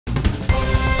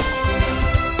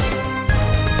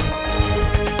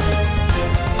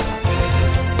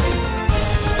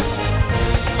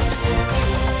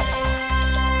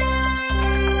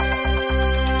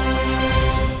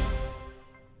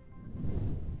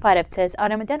Բարևձեզ,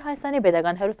 Արևմտյան Հայաստանի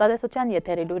Պետական հեռուստատեսության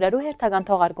եթերի լուրերու հերթական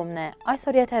թողարկումն է,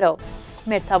 այսօր եթերով։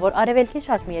 Մերձավոր Արեւելքի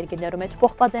շարք մի երկիրներու մեջ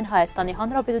փոխված են Հայաստանի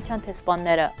Հանրապետության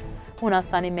դեսպանները։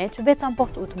 Հունաստանի մեջ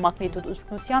 6.8 մագնիտուդ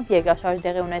ուժգնութեամբ երկրաշարժ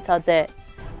տեղի ունեցած է։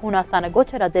 Հունաստանը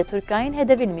գոչերած է Թուրքիային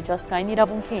հետեւիլ միջազգային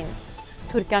իրաւունքին։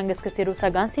 Թուրքիան կ'ըսկսի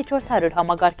ռուսական C400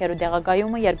 համակարգերու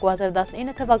տեղակայումը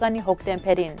 2019 թվականի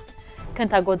հոկտեմբերին։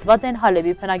 Գնդակոծուած են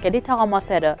Հալէպի բնակելի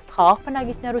թաղամասերը, խաղաղ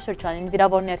բնակիչներու շրջանին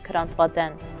վիրավորներ քրանցված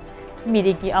են։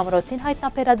 Միրիգի ամրոցին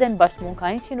հայտնաբերած են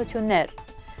բաշխմունքային շինություններ։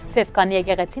 Ֆեվկանի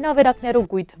եկեղեցին ավերակներու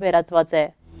գույթ վերածված է։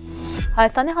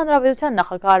 Հայաստանի Հանրապետության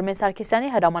նախագահ Արմեն Սարգսյանի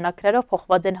հրամանակներով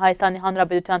փոխված են Հայաստանի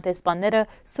Հանրապետության դեսպանները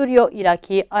Սուրիո,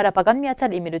 Իրաքի, Արաբական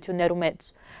Միացյալ Էմիրություններու մեջ։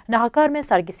 Նախագահ Արմեն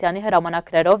Սարգսյանի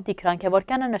հրամանակներով Տիգրան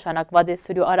Քևորքյանը նշանակված է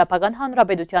Սուրիո Արաբական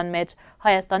Հանրապետության մեջ,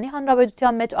 Հայաստանի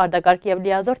Հանրապետության մեջ արտակարգ եւ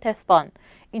լիազոր դեսպան։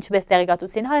 Ինչպես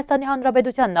տեղեկատվեցին Հայաստանի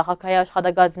Հանրապետության նախագահի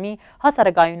աշխատակազմի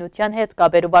հասարակայնության հետ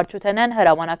կապերու վարչութենեն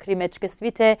հրամանակրի մեջ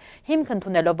կսվի թե հիմք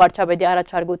ընդունելով վարչապետի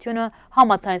առաջարկությունը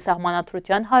համաձայն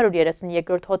սահմանադրության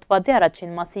 132-րդ հոդվածի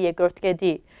առաջին մասի 2-րդ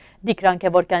կետի։ Տիգրան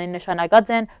Քևորքյանի նշանակած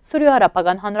են Սուրիո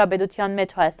Արաբական Հանրապետության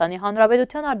մեջ Հայաստանի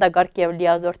Հանրապետության արտակարգ եւ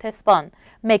լիազոր դեսպան։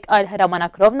 Մեկ այլ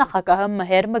հրամանակրով նախագահը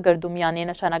Մհեր Մգրդումյանի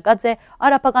նշանակած է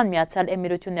Արաբական Միացյալ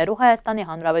Էմիրություններու Հայաստանի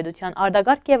Հանրապետության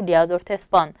արտակարգ եւ լիազոր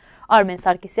դեսպան։ Արմեն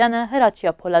Սարգսյանը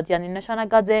Հրաչյա Փոլադյանի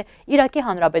նշանակած է Իրաքի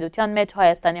Հանրապետության մեջ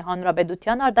Հայաստանի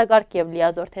Հանրապետության արտակարգ եւ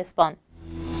լիազոր դեսպան։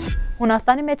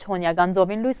 Հունաստանի մեջ հոնյական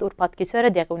ծովին լույս ուրբաթ գիշերը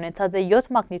տեղի ունեցած է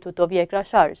 7 մագնիտուդով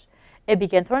երկրաշարժ։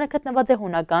 Էպիկենտրոնը գտնված է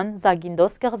հունական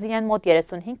Զագինդոս կղզիեն մոտ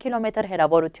 35 կիլոմետր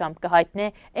հեռավորությամբ կհայտնե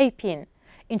Էյփին։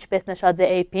 Ինչպես նշած է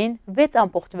Էյփին,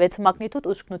 6.6 մագնիտուդ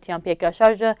ուժգնութեամբ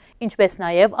երկրաշարժը, ինչպես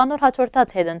նաև անոր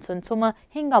հաջորդած հետընթացումը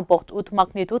 5.8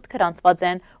 մագնիտուդ քրանցված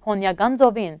են հոնյական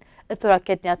ծովին։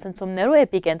 Ստորակետնյա ցնցումներու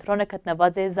էպիկենտրոնը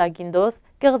գտնված է Զագինդոս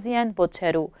կղզիեն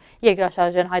ոչերու։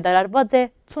 Երկրաշարժեն հայտարարված է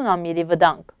ցունամիի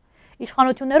վտանգ։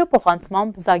 Իշխանություններու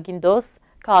փոխանցմամբ Զագինդոս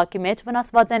քաղաքի մեջ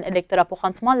վնասված են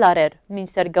էլեկտրափոխանցման լարեր,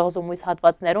 մինչդեռ գաղզումույս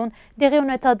հատվածներուն տեղի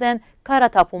ունեցած են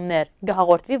քարաթափումներ,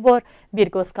 գահաղորդվի, որ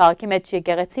Բիրգոս քաղաքի մեջ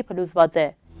եկեղեցի փլուզված է։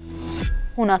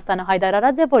 Հունաստանը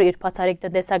հայտարարած է, որ իր բացառիկ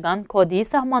տնտեսական կոդի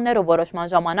սահմաններով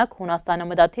որոշման ժամանակ Հունաստանը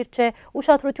մտադիր չէ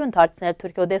ուշադրություն դարձնել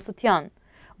Թուրքիո դեսության,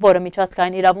 որը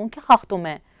միջազգային իրավունքի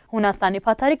խախտում է։ Հունաստանի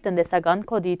բացառիկ տնտեսական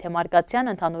կոդի թեմարկացիան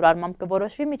ընդհանուր առմամբ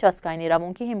կորոշվի միջազգային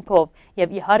իրավունքի հիմքով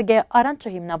եւ իհարկե առանց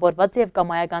չհիմնավորված եւ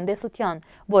կամայական դեսության,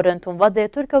 որը ընդունված է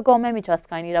Թուրքիո կողմէ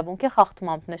միջազգային իրավունքի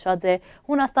խախտումամբ, նշած է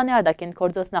Հունաստանի արտաքին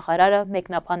գործոս նախարարը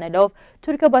մեկնաբանելով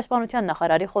Թուրքիո պաշտպանության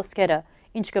նախարարի խոսքերը։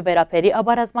 Ինչ կվերապերի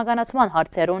աբարազմականացման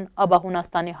հարցերուն, ապա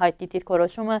Հունաստանի հայտնի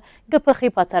դիրքորոշումը կփխի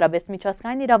բացառապես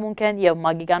միջազգային իրավունքեն եւ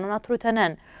մագի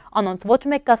կանոնադրութենեն, անոնց ոչ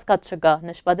մեկ կասկած չկա,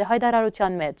 նշված է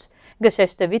հայտարարության մեջ։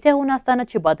 Գշեշտվի թե Հունաստանը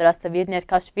չի պատրաստվիր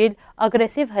ներքաշվիլ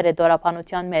ագրեսիվ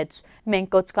հրետորաբանության մեջ։ Մենք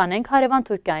կոչ կանենք հարևան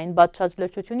Թուրքիային բացած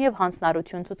լրջություն եւ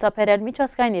հանձնառություն ցուցաբերել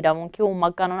միջազգային իրավունքի ու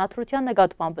մագ կանոնադրության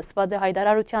նկատմամբ ըսված է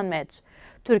հայտարարության մեջ։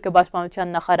 Թուրքիո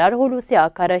պաշտպանության նախարար Հուլուսի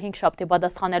Ակարը 5 շաբթի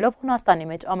պատասխանելով Հունաստանի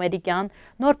մեջ ամերիկյան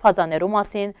նոր փազաներու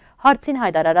մասին հարցին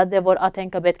հայտարարած է, որ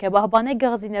Աթենքը պետք է պահպանի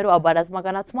գեղձիներու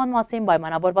աբարազմականացման մասին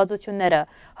պայմանավորվածությունները,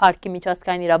 հարկի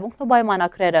միջազգային իրավունքն ու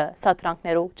պայմանագրերը,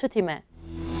 սատրանքներու չթիմե։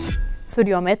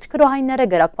 Սուրիո մեջ քրոհայինները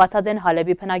գրակված են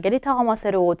Հալեպի բնակելի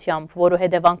թաղամասերու ուղղությամբ, որու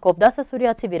հետևանքով 10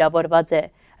 սուրիացի վիրավորված է։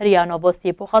 ՌԻԱ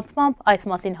Նովոստի փոխանցմամբ այս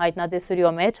մասին հայտնած է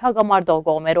Սուրիո մեջ հագամարտող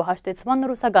կողմերու հաշտեցման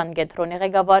ռուսական կենտրոնի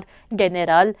ղեկավար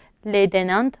գեներալ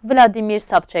լեյտենանտ Վլադիմիր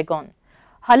Սավչեգոն։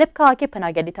 Հալեպ քաղաքի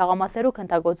բնակելի թաղամասերու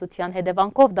գնդակոծության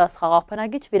հետևանքով 10 խաղաղ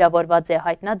բնակիչ վիրավորված է,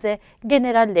 հայտնած է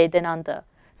գեներալ լեյտենանտը։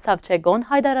 Սավչեգոն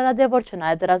հայտարարած է, որ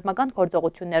չնայած ռազմական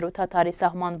գործողություններու Թաթարի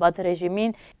սահմանված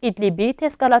ռեժիմին, Իդլիբի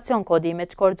էսկալացիոն կոդի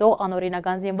մեջ գործող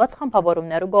անօրինական զինված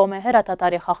խմբավորումներու կողմէ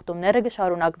հրատատարի խախտումները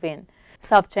կշարունակվին։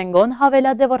 Սավչենգոն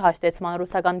հավելած է, որ հաշտեցման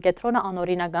ռուսական կենտրոնը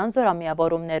անօրինական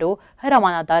զորամիավորումներու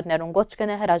հրամանատարներուն գոչ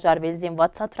կնե հրաժարվել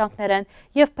զինված սատրանքներեն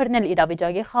եւ բռնել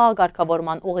իրավիճակի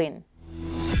խաղաղակարգավորման ուղին։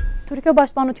 Թուրքիո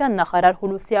պաշտպանության նախարար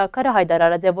Հուլուսի Ակարը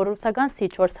հայտարարած է, որ ռուսական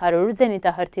C400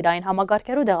 զենիտահրթիռային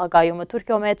համակարգերու տեղակայումը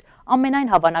Թուրքիո մեջ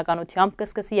ամենայն հավանականությամբ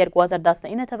կ'ըսկսի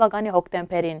 2019 թվականի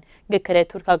հոկտեմբերին, գկրե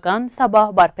թուրքական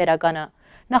Սաբահ բարբերականը։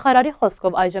 Նախարարի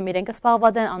խոսքով այժմ իրենք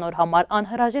զբաղված են անոր համար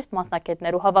անհրաժեշտ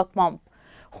մասնակիցներու հավաքմամբ։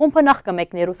 Խումբը նախ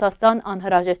կմեկնի Ռուսաստան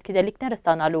անհրաժեշտ գիտելիքներ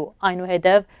ստանալու,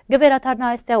 այնուհետև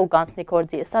կվերադառնա այստեղ ու կանցնի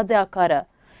գործի, ըսած է Ակարը։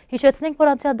 Հիշեցնենք, որ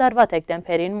անցյալ դարվա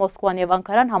հոկտեմբերին Մոսկվան եւ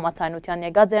Անկարան համաձայնության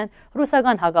եկած են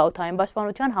ռուսական հակաօդային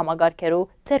պաշտպանության համակարգերու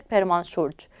ձեռքբերման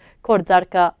շուրջ։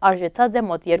 Գործարքը արժեցած է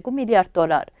մոտ $2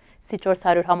 միլիարդ։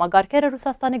 C400 համակարգերը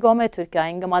Ռուսաստանի գոմե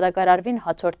Թուրքիային կմատակարարվին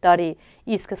հաջորդ տարի,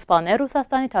 իսկ սպաներ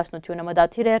Ռուսաստանի Դաշնությունը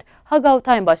մտադիր էր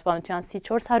հագաութային պաշտպանության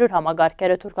C400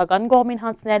 համակարգերը թուրքական կողմին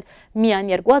հանձնել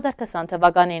միայն 2020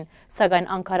 թվականին,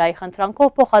 սակայն Անկարայի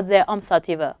խնդրանքով փոխած է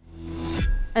ամսաթիվը։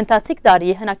 Ընթացիկ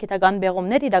տարի հնագիտական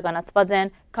բեղումներ իրականացված են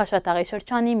Քաշաթաղի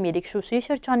շրջանի Միրիկ-Շուշի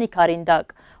շրջանի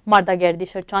Քարինդակ, Մարտակերտի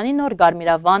շրջանի Նոր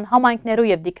Գարմիրավան համայնքներու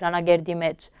եւ Դիկրանագերդի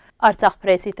մեջ։ Արցախ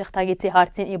պրեսի թղթագիտի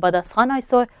հարցին ի պատասխան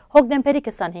այսօր հոկտեմբերի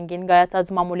 25-ին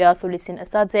գայացած մամուլի ասուլիսին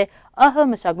ըսած է ԱՀ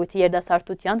մշակույթի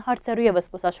երդասարտության հարցերու եւ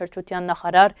զբոսաշրջության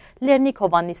նախարար Լեռնիկ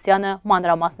Հովհաննիսյանը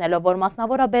մանրամասնելով, որ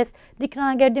մասնավորապես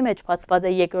Դիկրանագերդի մեջ բացված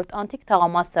է երկրորդ անտիկ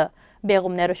թաղամասը,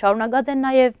 բեղումները շարունակած են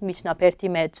նաեւ միջնաբերդի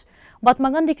մեջ։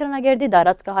 Պատմական Դիկրանագերդի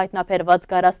դարածքը հայտնաբերված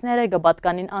գարասները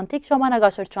կպատկանին անտիկ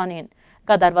ժամանակաշրջանին։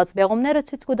 Կատարված բեղումները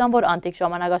ցույց կտան, որ անտիկ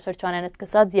ժամանակաշրջանեն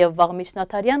սկսած եւ վաղ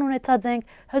միջնադարյան ունեցած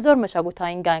ենք հզոր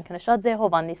մշակութային գանք, նշած է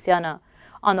Հովհաննիսյանը։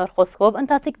 Անոր խոսքով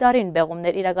ընթացիկ տարին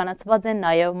բեղումներ իրականացված են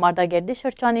նաեւ Մարտակերտի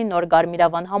շրջանի Նոր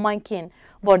Գարմիրավան համայնքին,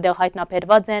 որտեղ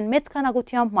հայտնաբերված են մեծ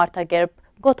քանակությամբ մարդակերպ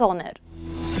գոթողներ։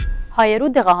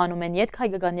 Հայերու դեղահանում են ետք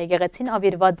հայկական եկեղեցին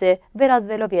ավիրված է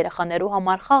վերածվելով երեխաներու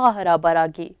համար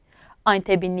խաղահրաբարագի։ Այն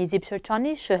թեպի Նիզիպ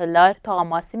շրջանի Շհլար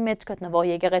թաղամասի մեջ գտնվող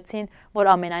եկեղեցին, որ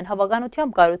ամենայն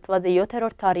հավանականությամբ կառուցված է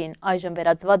 7-րդ դարին, այժմ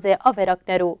վերածված է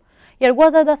ավերակներու։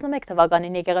 2011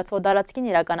 թվականին եկեղեցու դարածքին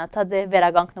իրականացած է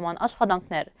վերականգնման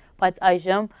աշխատանքներ, բայց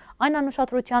այժմ այն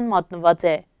անուշադրության մատնված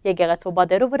է։ Եկեղեցու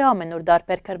պատերու վրա ամենուր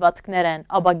դարբեր քրվածքներ են,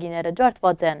 աբագիները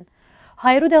ջարդված են։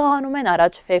 Հայերու դեղահանում են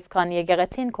առաջ Ֆեյվքան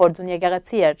եկեղեցին կորձուն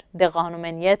եկեղեցի էր, դեղահանում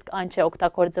են ետք այն չէ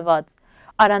օգտագործված։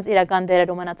 Առանց իրական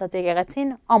դերերու մնացած եկեղեցին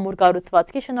ամուր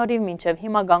կառուցվածքի շնորհիվ մինչև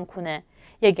հիմա կանգուն է։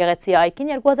 Եկեղեցի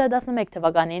այգին 2011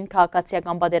 թվականին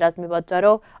քաղաքացիական պատերազմի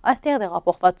պատճառով այստեղ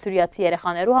տեղափոխված սուրիացի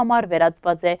երեխաներու համար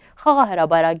վերածված է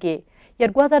խաղահրաբարագի։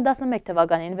 2011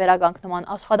 թվականին վերականգնման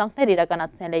աշխատանքներ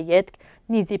իրականացնել է ետք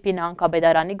Նիզիպի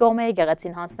նահանգապետարանի կողմէ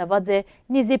եկեղեցին հանձնված է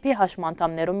Նիզիպի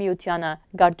հաշմանդամներու միությանը,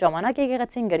 կարճ ժամանակ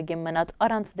եկեղեցին գրգին մնաց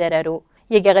առանց դերերու։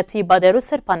 Եկեղեցի բادرու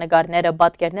սրբանկարները,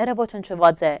 պատկերները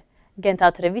ոչնչված է։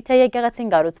 Գենթաթրվի թե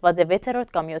եկեղեցին կառուցված է 6-րդ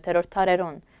կամ 7-րդ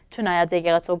դարերուն։ Չնայած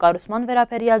եկեղեցու կառուցման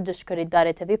վերաբերյալ ճշգրիտ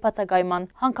դարեթվի բացակայման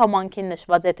հանգամանքին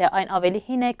նշված է, թե այն ավելի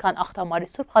հին է, քան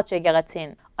Աղթամարի Սուրբ Խաչ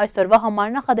եկեղեցին։ Այսօրվա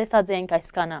համար նախադեսած ենք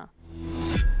այսքանը։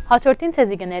 Հաջորդին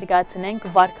ցեզի կներկայացնենք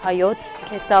Վարք հայոց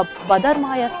Քեսապ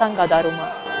Բադարմը Հայաստան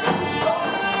գադարումը։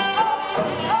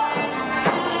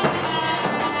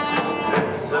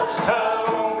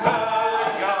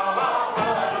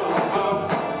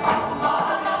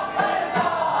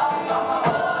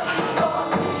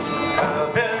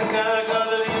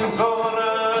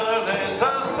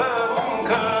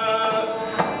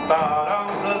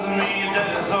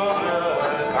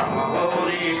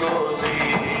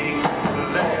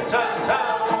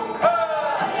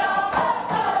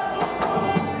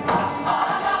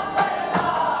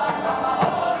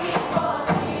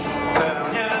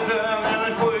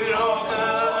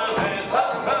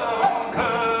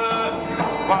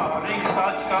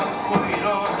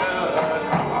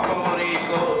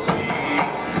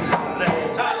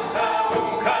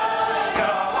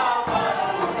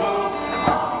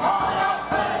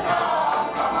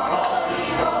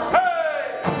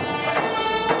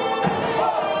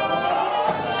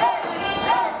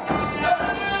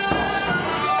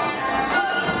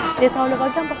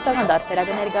 Տեսահոլովակյան բաղճական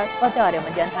դարբերակը ներկայացված է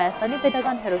Արևմտյան Հայաստանի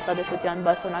պետական հեռուստատեսության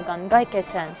բասոնական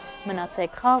գայքեչեն։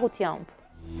 Մնացեք խաղաղությամբ։